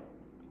handle.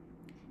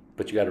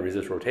 But you got to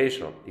resist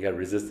rotational. You got to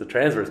resist the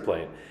transverse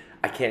plane.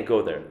 I can't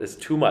go there. It's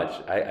too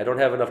much. I don't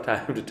have enough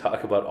time to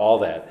talk about all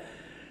that.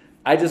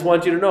 I just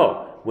want you to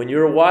know, when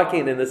you're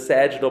walking in the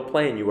sagittal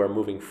plane, you are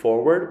moving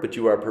forward, but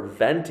you are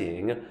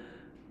preventing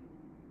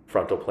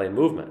frontal plane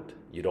movement.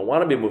 You don't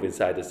want to be moving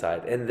side to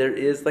side. And there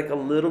is like a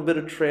little bit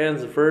of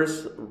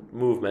transverse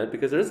movement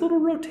because there's a little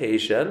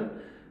rotation,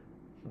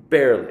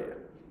 barely.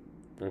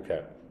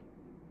 Okay.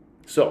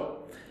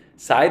 So,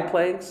 side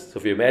planks. So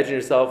if you imagine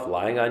yourself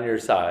lying on your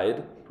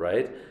side,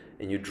 right,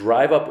 and you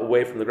drive up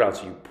away from the ground,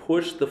 so you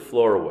push the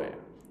floor away.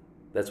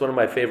 That's one of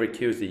my favorite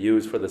cues to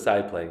use for the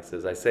side planks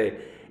is I say,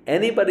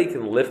 anybody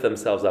can lift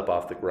themselves up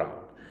off the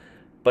ground,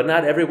 but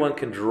not everyone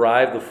can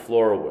drive the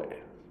floor away.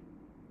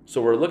 So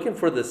we're looking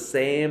for the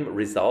same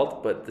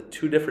result, but the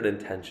 2 different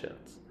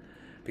intentions.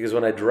 Because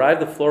when I drive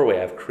the floor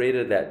away, I've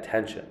created that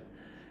tension.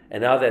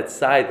 And now that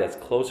side that's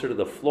closer to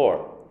the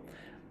floor,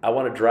 I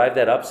want to drive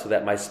that up so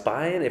that my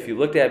spine, if you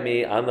looked at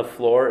me on the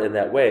floor in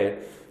that way,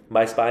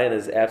 my spine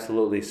is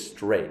absolutely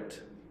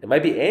straight. It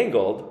might be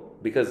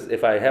angled, because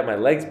if I have my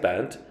legs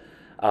bent,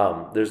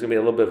 there's going to be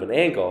a little bit of an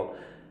angle,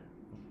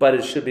 but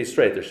it should be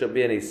straight. There shouldn't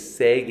be any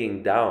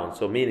sagging down.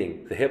 So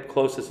meaning the hip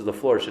closest to the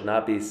floor should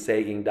not be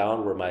sagging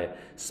down where my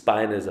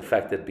spine is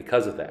affected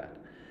because of that.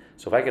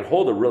 So if I can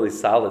hold a really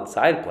solid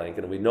side plank,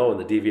 and we know in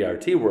the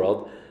DVRT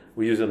world,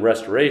 we use in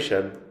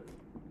restoration,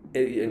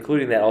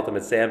 including that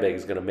ultimate sandbag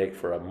is going to make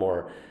for a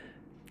more,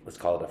 let's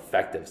call it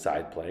effective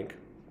side plank.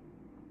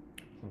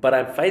 But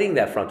I'm fighting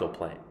that frontal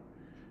plane.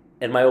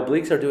 And my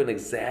obliques are doing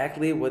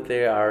exactly what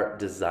they are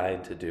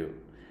designed to do,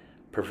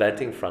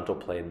 preventing frontal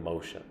plane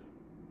motion.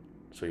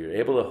 So you're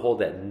able to hold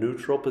that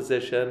neutral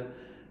position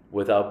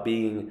without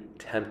being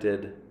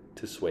tempted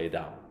to sway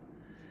down.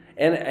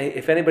 And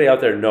if anybody out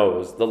there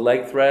knows, the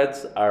leg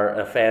threads are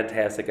a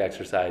fantastic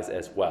exercise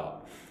as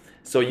well.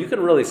 So you can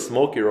really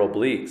smoke your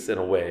obliques in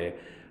a way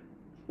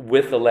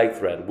with the leg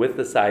thread, with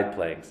the side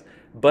planks.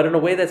 but in a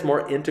way that's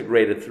more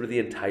integrated through the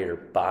entire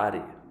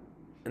body.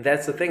 And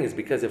that's the thing, is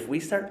because if we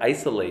start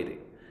isolating,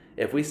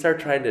 if we start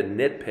trying to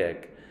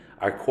nitpick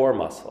our core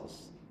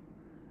muscles,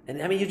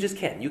 and I mean, you just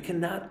can't. You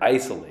cannot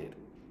isolate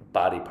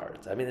body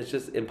parts. I mean, it's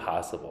just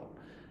impossible.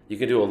 You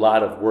can do a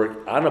lot of work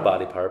on a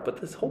body part, but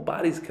this whole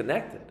body's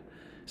connected.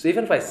 So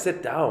even if I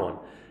sit down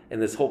in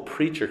this whole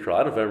preacher curl,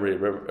 I don't know if anybody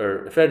remember,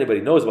 or if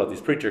anybody knows about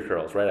these preacher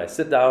curls, right? I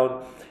sit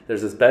down,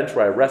 there's this bench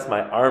where I rest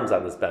my arms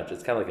on this bench.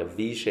 It's kind of like a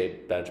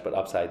V-shaped bench, but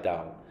upside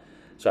down.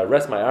 So I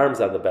rest my arms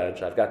on the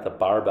bench, I've got the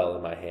barbell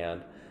in my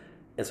hand,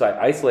 and so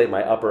I isolate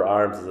my upper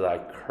arms as I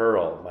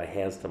curl my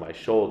hands to my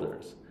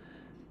shoulders,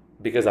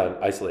 because I'm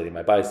isolating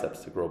my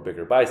biceps to grow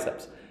bigger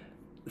biceps.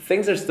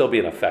 Things are still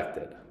being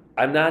affected.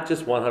 I'm not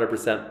just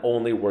 100%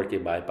 only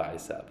working my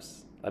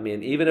biceps. I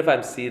mean, even if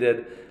I'm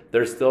seated,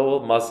 there's still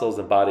muscles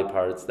and body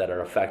parts that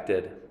are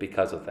affected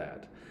because of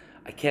that.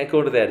 I can't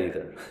go to that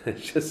either.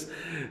 It's just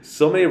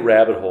so many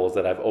rabbit holes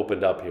that I've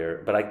opened up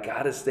here, but I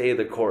gotta stay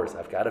the course.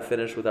 I've gotta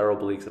finish with our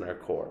obliques and our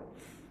core.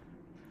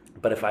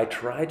 But if I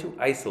try to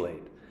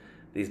isolate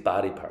these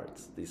body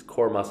parts, these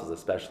core muscles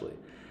especially,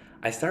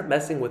 I start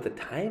messing with the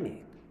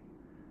timing.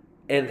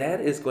 And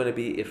that is going to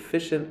be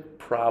efficiency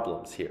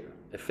problems.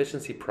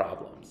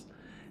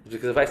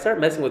 Because if I start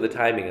messing with the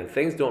timing and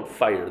things don't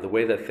fire the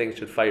way that things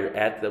should fire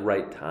at the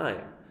right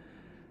time,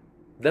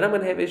 then I'm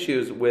going to have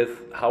issues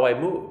with how I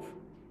move.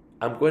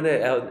 I'm going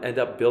to end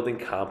up building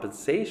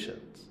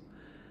compensations.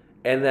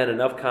 And then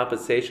enough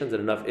compensations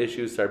and enough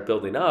issues start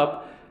building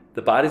up,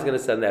 the body's going to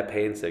send that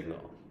pain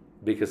signal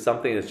because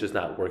something is just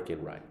not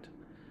working right.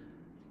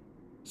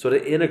 So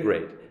to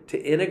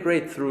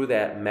integrate through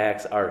that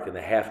max arc in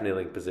the half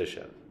kneeling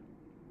position,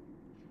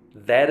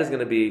 that is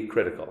going to be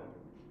critical.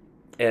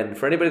 And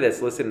for anybody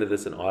that's listening to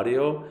this in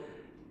audio,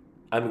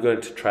 I'm going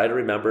to try to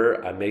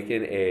remember, at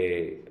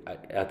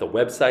the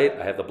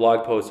website, I have the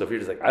blog post, so if you're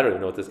just like, I don't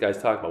even know what this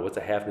guy's talking about, what's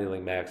a half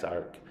kneeling max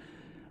arc?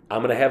 I'm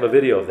going to have a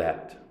video of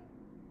that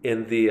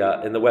in the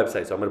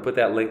website, so I'm going to put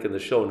that link in the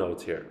show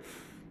notes here.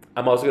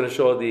 I'm also going to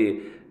show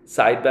the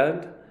side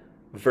bend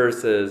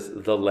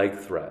versus the leg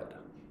thread,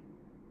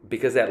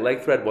 because that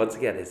leg thread, once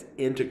again, is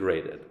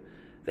integrated.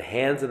 The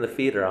hands and the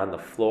feet are on the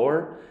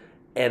floor,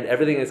 and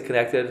everything is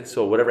connected.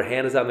 So whatever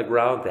hand is on the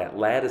ground, that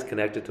lat is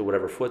connected to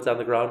whatever foot's on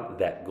the ground,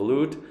 that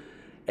glute.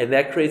 And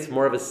that creates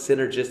more of a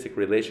synergistic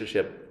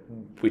relationship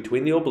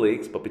between the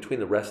obliques, but between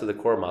the rest of the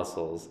core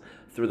muscles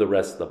through the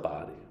rest of the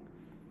body.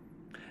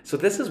 So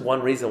this is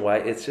one reason why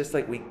it's just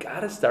like we got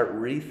to start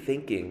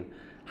rethinking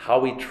how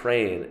we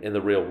train in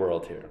the real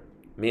world here.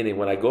 Meaning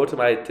when I go to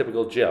my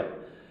typical gym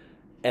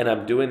and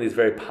I'm doing these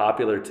very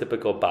popular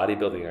typical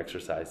bodybuilding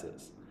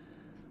exercises,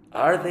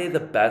 are they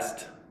the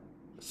best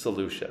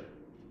solution?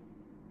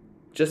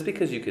 Just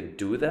because you can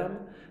do them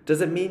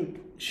doesn't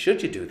mean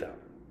should you do them.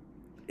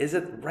 Is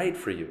it right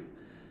for you?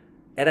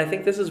 And I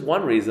think this is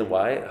one reason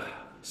why,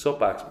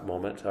 soapbox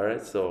moment, all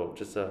right? So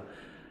just a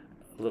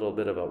little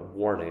bit of a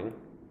warning.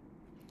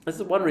 This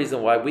is one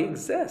reason why we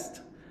exist.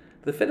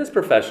 The fitness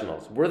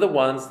professionals, we're the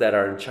ones that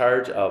are in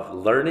charge of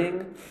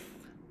learning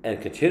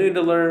and continuing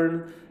to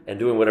learn and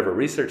doing whatever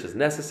research is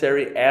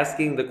necessary,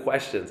 asking the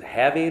questions,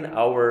 having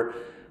our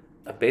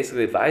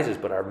basically advisors,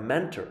 but our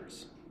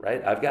mentors,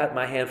 right? I've got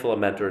my handful of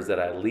mentors that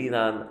I lean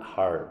on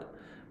hard.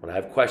 When I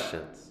have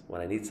questions,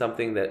 when I need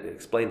something that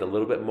explained a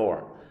little bit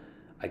more,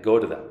 I go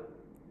to them.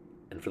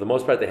 And for the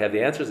most part, they have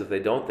the answers. If they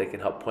don't, they can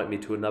help point me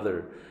to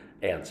another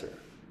answer.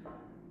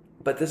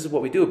 But this is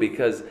what we do,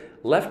 because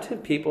left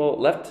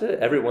to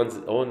everyone's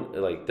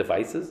own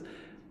devices,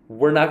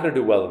 we're not going to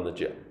do well in the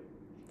gym.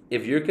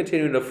 If you're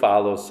continuing to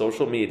follow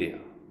social media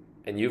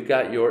and you've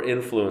got your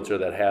influencer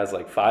that has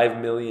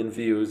 5 million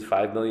views,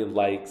 5 million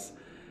likes,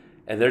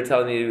 and they're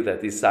telling you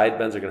that these side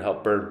bends are going to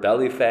help burn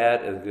belly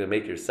fat and going to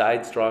make your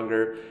side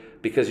stronger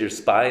because your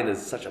spine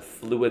is such a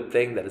fluid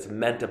thing that it's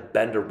meant to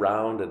bend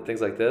around and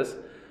things like this,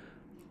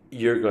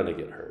 you're going to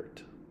get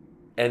hurt.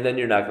 And then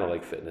you're not going to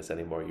like fitness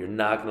anymore. You're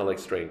not going to like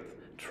strength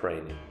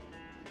training.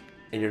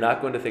 And you're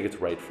not going to think it's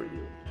right for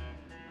you.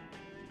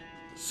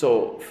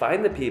 So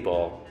find the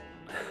people,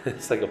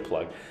 it's like a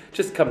plug,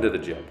 just come to the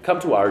gym. Come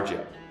to our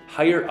gym.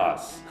 Hire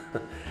us.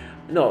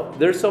 No,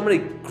 there's so many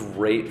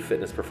great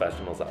fitness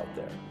professionals out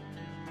there.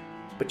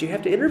 But you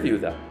have to interview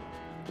them,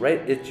 right?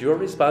 It's your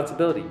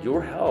responsibility.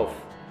 Your health,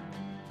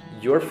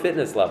 your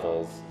fitness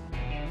levels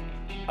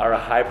are a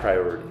high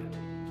priority.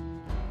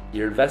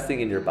 You're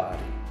investing in your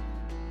body.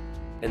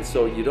 And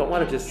so you don't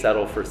want to just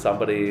settle for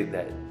somebody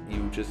that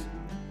you just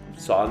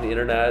saw on the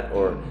internet,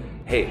 or,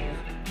 hey,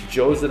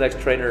 Joe's the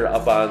next trainer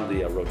up on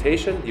the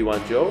rotation. Do you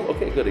want Joe?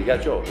 Okay, good, you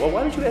got Joe. Well,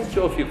 why don't you ask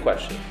Joe a few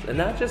questions? And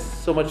not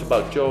just so much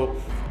about Joe,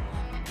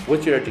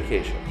 what's your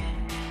education?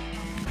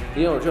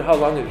 Joe, how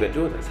long have you been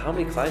doing this? How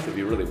many clients have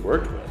you really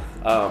worked with?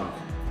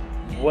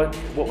 What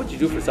would you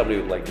do for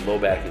somebody with low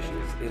back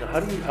issues? How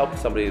do you help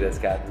somebody that's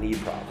got knee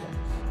problems?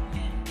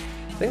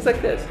 Things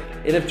like this.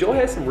 And if Joe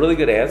has some really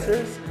good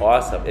answers,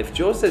 awesome. If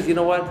Joe says, you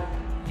know what,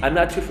 I'm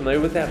not too familiar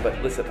with that, but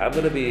listen, I'm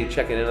going to be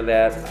checking into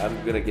that. I'm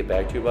going to get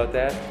back to you about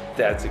that.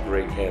 That's a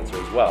great answer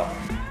as well.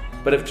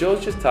 But if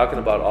Joe's just talking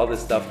about all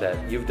this stuff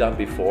that you've done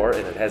before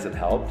and it hasn't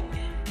helped,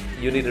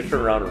 you need to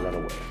turn around and run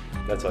away.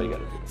 That's all you got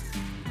to do.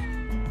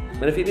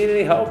 And if you need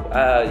any help,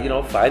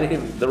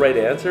 finding the right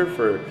answer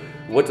for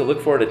what to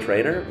look for in a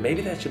trainer,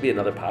 maybe that should be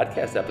another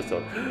podcast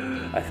episode.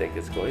 I think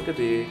it's going to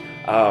be.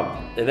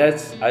 And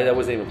that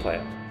wasn't even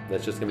planned.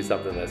 That's just going to be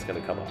something that's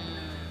going to come up.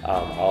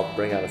 I'll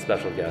bring on a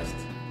special guest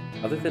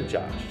other than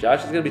Josh. Josh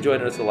is going to be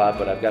joining us a lot,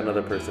 but I've got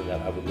another person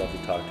that I would love to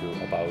talk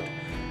to about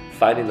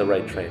finding the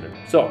right trainer.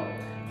 So,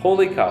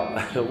 holy cow,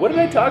 what did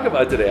I talk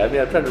about today? I'm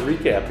trying to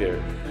recap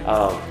here.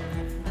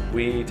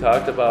 We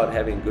talked about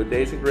having good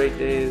days and great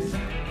days.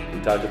 We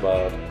talked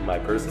about my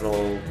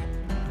personal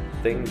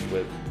things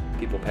with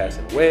people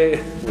passing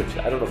away, which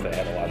I don't know if that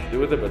had a lot to do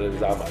with it, but it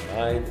was on my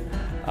mind.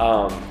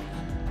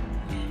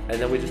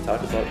 And then we just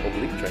talked about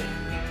oblique training,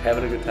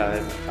 having a good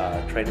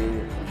time,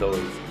 training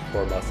those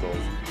core muscles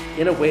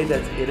in a way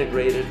that's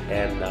integrated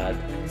and not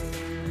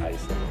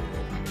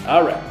isolated.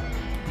 All right.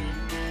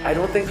 I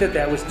don't think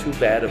that was too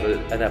bad of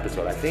an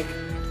episode. I think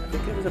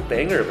it was a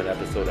banger of an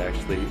episode,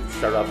 actually, to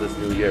start off this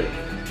new year.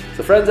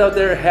 So friends out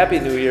there, Happy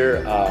New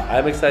Year.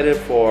 I'm excited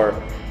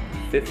for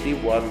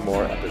 51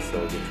 more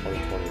episodes in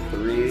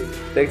 2023.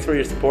 Thanks for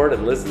your support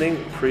and listening.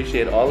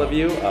 Appreciate all of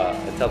you.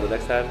 Until the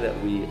next time that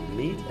we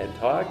meet and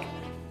talk,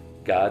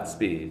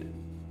 Godspeed.